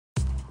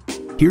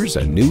Here's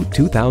a new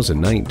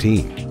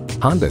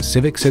 2019 Honda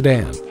Civic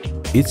sedan.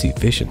 It's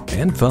efficient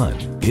and fun.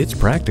 It's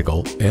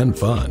practical and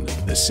fun.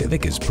 The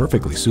Civic is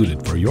perfectly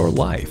suited for your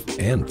life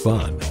and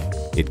fun.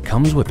 It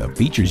comes with the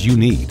features you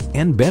need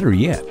and, better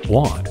yet,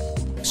 want.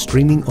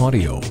 Streaming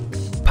audio,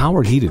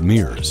 powered heated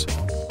mirrors,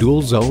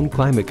 dual zone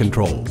climate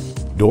control,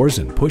 doors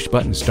and push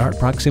button start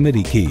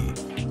proximity key,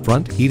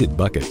 front heated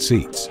bucket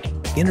seats,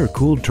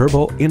 intercooled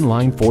turbo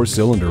inline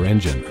 4-cylinder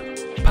engine,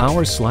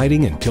 power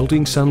sliding and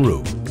tilting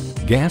sunroof,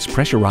 gas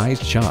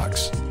pressurized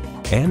shocks,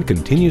 and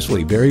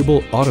continuously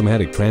variable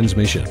automatic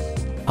transmission.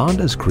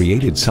 Honda's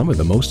created some of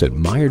the most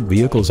admired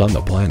vehicles on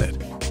the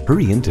planet.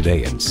 Hurry in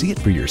today and see it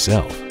for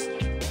yourself.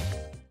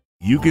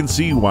 You can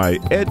see why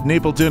Ed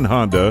Napleton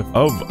Honda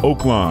of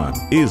Oaklawn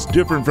is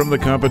different from the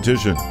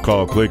competition.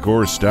 Call, click,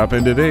 or stop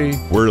in today.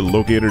 We're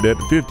located at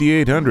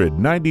 5800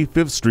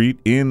 95th Street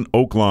in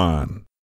Oaklawn.